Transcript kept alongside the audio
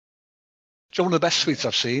One of the best tweets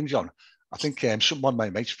I've seen, John. I think one of my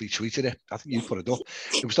mates retweeted it. I think you put it up.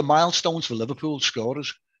 It was the milestones for Liverpool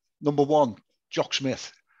scorers. Number 1, Jock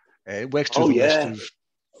Smith. Works through the list of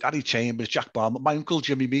Gary Chambers, Jack Barmer, my uncle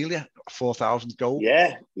Jimmy Mealia, 4,000 goal.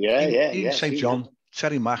 Ian St. John,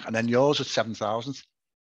 Terry Mack, and then yours at 7,000.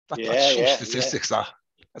 That's some statistics.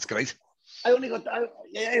 That's great. I love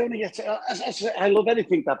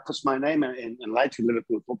anything that puts my name in light to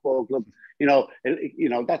Liverpool Football Club. That's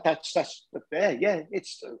there. Yeah,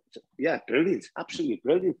 it's brilliant, absolutely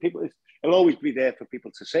brilliant. People, it'll always be there for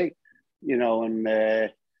people to say,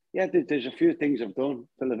 there's a few things I've done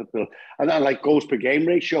for Liverpool, and I like goals per game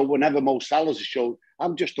ratio. Whenever Mo Salah's a show,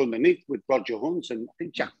 I'm just underneath with Roger Hunt, and I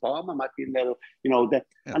think Jack Palmer might be in there.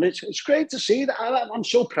 And it's great to see that. I'm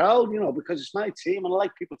so proud, because it's my team, and I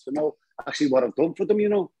like people to know actually what I've done for them.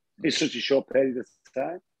 In such a short period of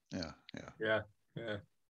time. Yeah.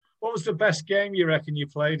 What was the best game you reckon you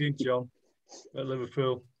played in, John, at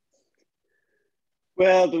Liverpool?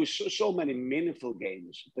 Well, there was so many meaningful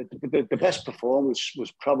games. The best performance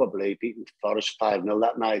was probably beating Forest 5-0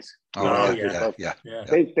 that night.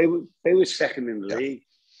 They were second in the league.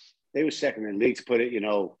 They were second in the league, to put it,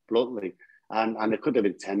 bluntly. And it could have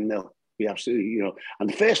been 10-0. We absolutely, And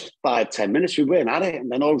the first 5-10 minutes we weren't at it,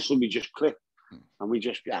 and then all of a sudden we just clicked, and we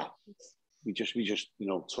just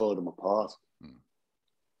tore them apart.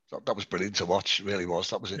 That was brilliant to watch. It really was.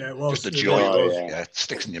 That was it. Yeah, it was. Just the joy. It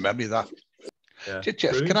sticks in your memory. That. Yeah.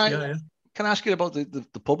 Jeff, can I ask you about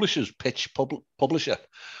the publisher's pitch? Publisher,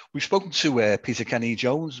 we've spoken to Peter Kenny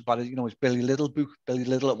Jones about his Billy Little book, Billy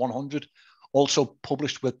Little at 100, also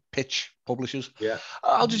published with Pitch Publishers. Yeah.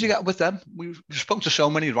 How did you get with them? We've spoken to so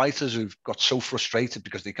many writers who've got so frustrated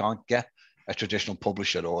because they can't get a traditional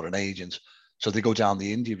publisher or an agent, so they go down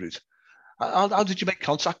the indie route. How did you make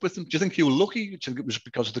contact with them? Do you think you were lucky? Do you think it was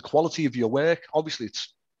because of the quality of your work? Obviously, it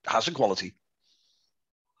has a quality.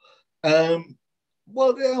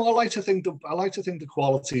 Well, I like to think the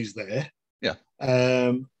quality's there. Yeah.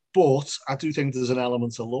 But I do think there's an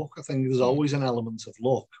element of luck. I think there's always an element of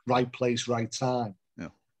luck. Right place, right time. Yeah.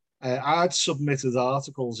 I'd submitted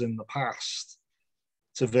articles in the past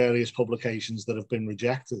to various publications that have been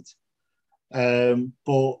rejected.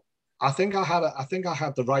 But I think I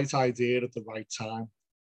had the right idea at the right time.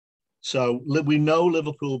 So we know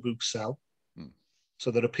Liverpool books sell.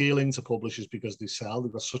 So they're appealing to publishers because they sell.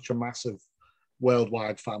 They've got such a massive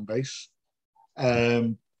worldwide fan base.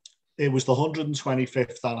 It was the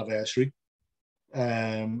 125th anniversary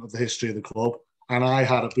of the history of the club, and I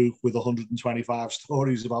had a book with 125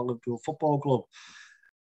 stories about Liverpool Football Club.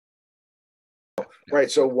 Right.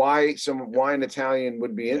 So why an Italian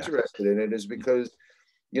would be interested in it is because,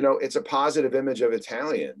 it's a positive image of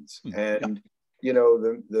Italians, and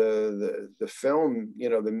the film,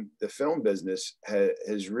 the film business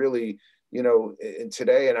has really,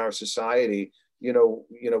 today in our society,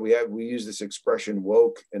 we use this expression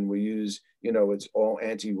woke, and we use, it's all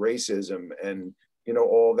anti-racism and,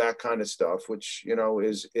 all that kind of stuff, which,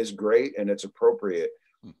 is great and it's appropriate,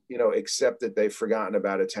 except that they've forgotten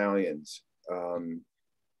about Italians.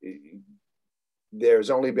 There's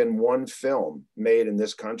only been one film made in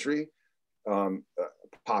this country, a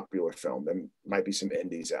popular film. There might be some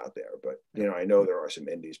indies out there, but, I know there are some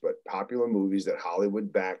indies, but popular movies that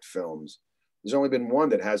Hollywood backed films. There's only been one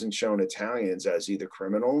that hasn't shown Italians as either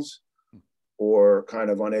criminals or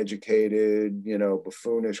kind of uneducated,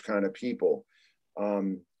 buffoonish kind of people.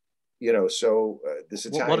 This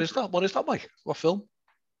Italian. What is that? What is that, Mike? What film?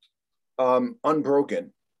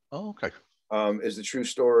 Unbroken. Oh, okay. Is the true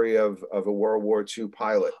story of a World War II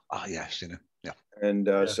pilot. Yeah, I've seen it. Yeah. And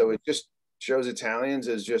so it just shows Italians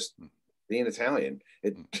as just being Italian.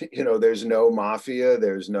 There's no mafia,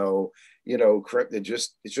 there's no, it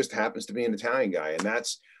just happens to be an Italian guy. And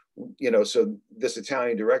that's, so this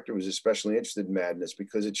Italian director was especially interested in Madness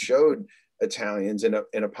because it showed Italians in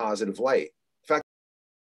a positive light. In fact,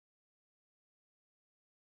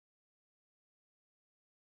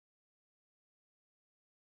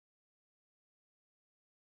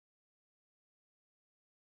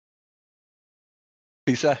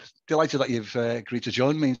 Peter, delighted that you've agreed to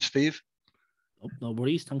join me, Steve. Oh, no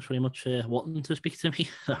worries. Thanks very much for wanting to speak to me.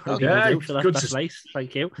 That's nice.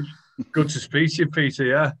 Thank you. Good to speak to you,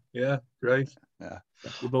 Peter. Yeah, great. Yeah.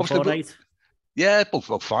 You both all right? Yeah,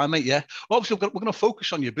 both fine, mate. Yeah. Well, obviously, we're going to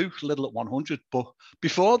focus on your book, Little at 100. But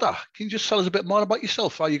before that, can you just tell us a bit more about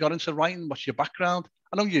yourself? How you got into writing? What's your background?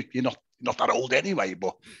 I know you're not that old anyway,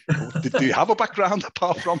 but do you have a background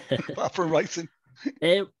apart from writing?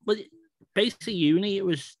 Well, basically, uni. It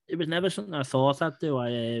was never something I thought I'd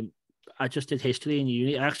do. I just did history in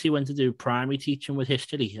uni. I actually went to do primary teaching with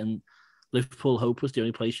history, and Liverpool Hope was the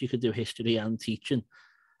only place you could do history and teaching.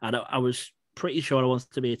 And I was pretty sure I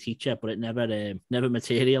wanted to be a teacher, but it never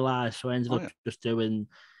materialised. So I ended up just doing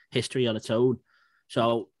history on its own.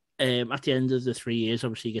 So at the end of the 3 years,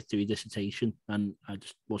 obviously you get to do your dissertation, and I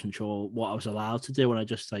just wasn't sure what I was allowed to do. And I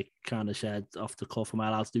just like kind of said off the cuff, am I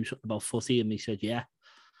allowed to do something about footy? And he said, yeah.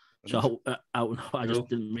 So I just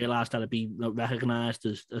didn't realise that I'd be recognised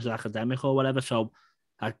as academic or whatever. So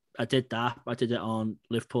I did that. I did it on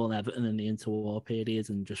Liverpool and Everton in the interwar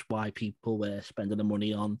period, and just why people were spending the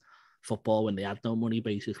money on football when they had no money,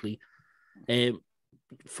 basically.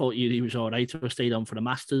 Thought uni was all right. So I stayed on for the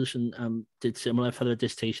Masters and did similar for the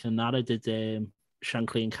dissertation. And that I did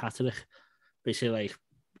Shankly and Catterick, basically like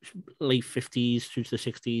late 50s through to the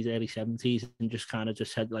 60s, early 70s, and just kind of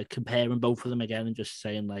just said like comparing both of them again and just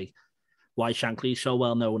saying like why Shankly is so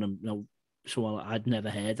well known and someone I'd never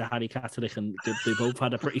heard of Harry Catterick, and they both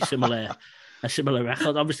had a pretty similar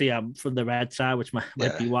record. Obviously, I'm from the red side, which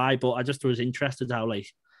might be why, but I just was interested how like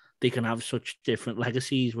they can have such different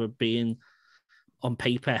legacies with being on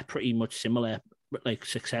paper pretty much similar like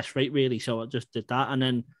success rate really. So I just did that, and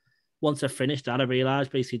then once I finished that, I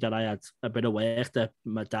realised basically that I had a bit of work that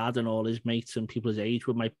my dad and all his mates and people his age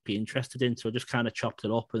might be interested in. So I just kind of chopped it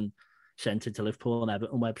up and sent it to Liverpool and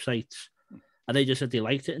Everton websites. And they just said they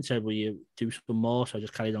liked it and said, will you do some more? So I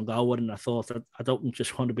just carried on going. And I thought that I don't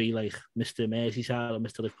just want to be like Mr. Merseyside or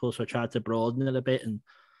Mr. Liverpool. So I tried to broaden it a bit. And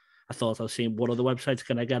I thought I was seeing what other websites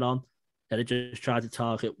can I get on. Then I just tried to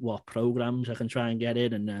target what programs I can try and get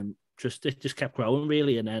in. And then it just kept growing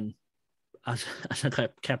really. And then as I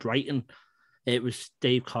kept writing, it was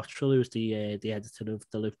Dave Cottrell, who was the editor of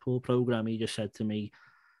the Liverpool program. He just said to me,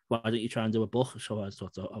 why don't you try and do a book? So I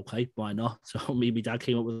thought, okay, why not? So me and my dad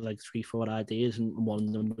came up with like 3-4 ideas, and one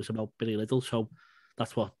of them was about Billy Liddell. So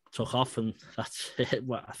that's what took off, and that's it.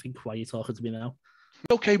 I think why you're talking to me now.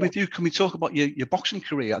 Okay with you, can we talk about your boxing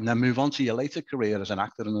career and then move on to your later career as an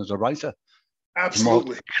actor and as a writer?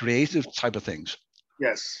 Absolutely. More creative type of things.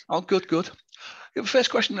 Yes. Oh, good. First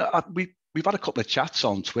question, we've had a couple of chats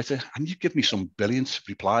on Twitter, and you give me some brilliant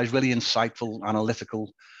replies, really insightful,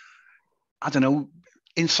 analytical, I don't know,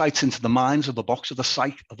 insights into the minds of a boxer, the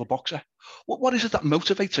psyche of a boxer. What is it that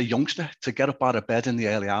motivates a youngster to get up out of bed in the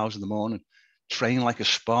early hours of the morning, train like a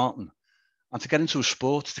Spartan, and to get into a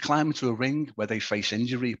sport, to climb into a ring where they face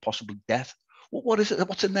injury, possibly death? What is it?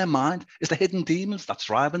 What's in their mind? Is the hidden demons that's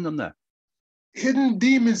driving them there? Hidden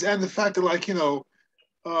demons, and the fact that, like,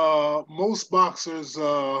 most boxers,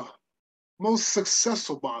 most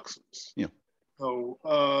successful boxers,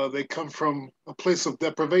 they come from a place of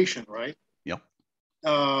deprivation, right? Yeah.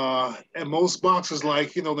 And most boxers,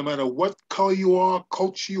 like, no matter what color you are,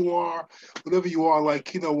 culture you are, whatever you are,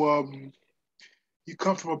 like, you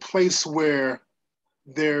come from a place where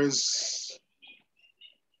there's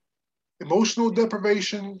emotional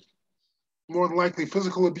deprivation, more than likely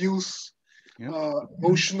physical abuse,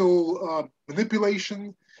 emotional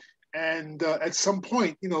manipulation, and at some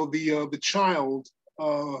point, the child,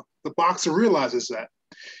 the boxer realizes that.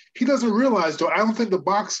 He doesn't realize, though. I don't think the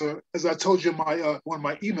boxer, as I told you in my one of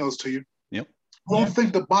my emails to you, I don't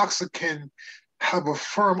think the boxer can have a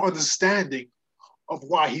firm understanding of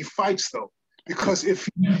why he fights, though. Because if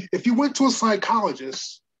you went to a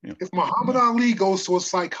psychologist, if Muhammad Ali goes to a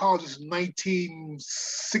psychologist in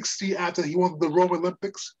 1960 after he won the Rome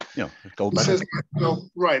Olympics, he says,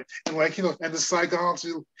 right, and and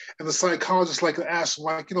the psychologist like asks him,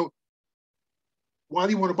 like, why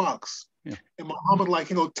do you want to box? Yeah. And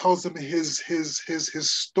Muhammad, tells him his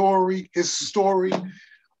story,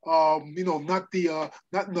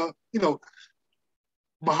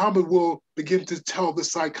 Muhammad will begin to tell the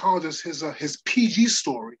psychologist his PG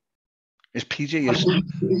story. His PG is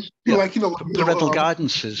parental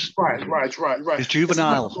guidance is right. His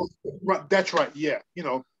juvenile. Right, that's right. Yeah,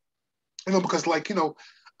 because like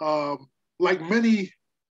many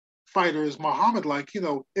fighters, Muhammad,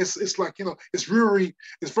 it's very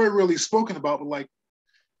rarely spoken about, but like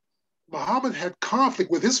Muhammad had conflict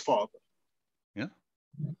with his father. Yeah.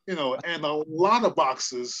 And a lot of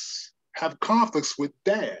boxers have conflicts with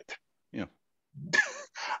dad. Yeah.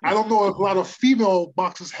 I don't know if a lot of female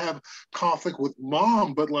boxers have conflict with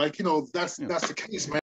mom, but that's the case, man.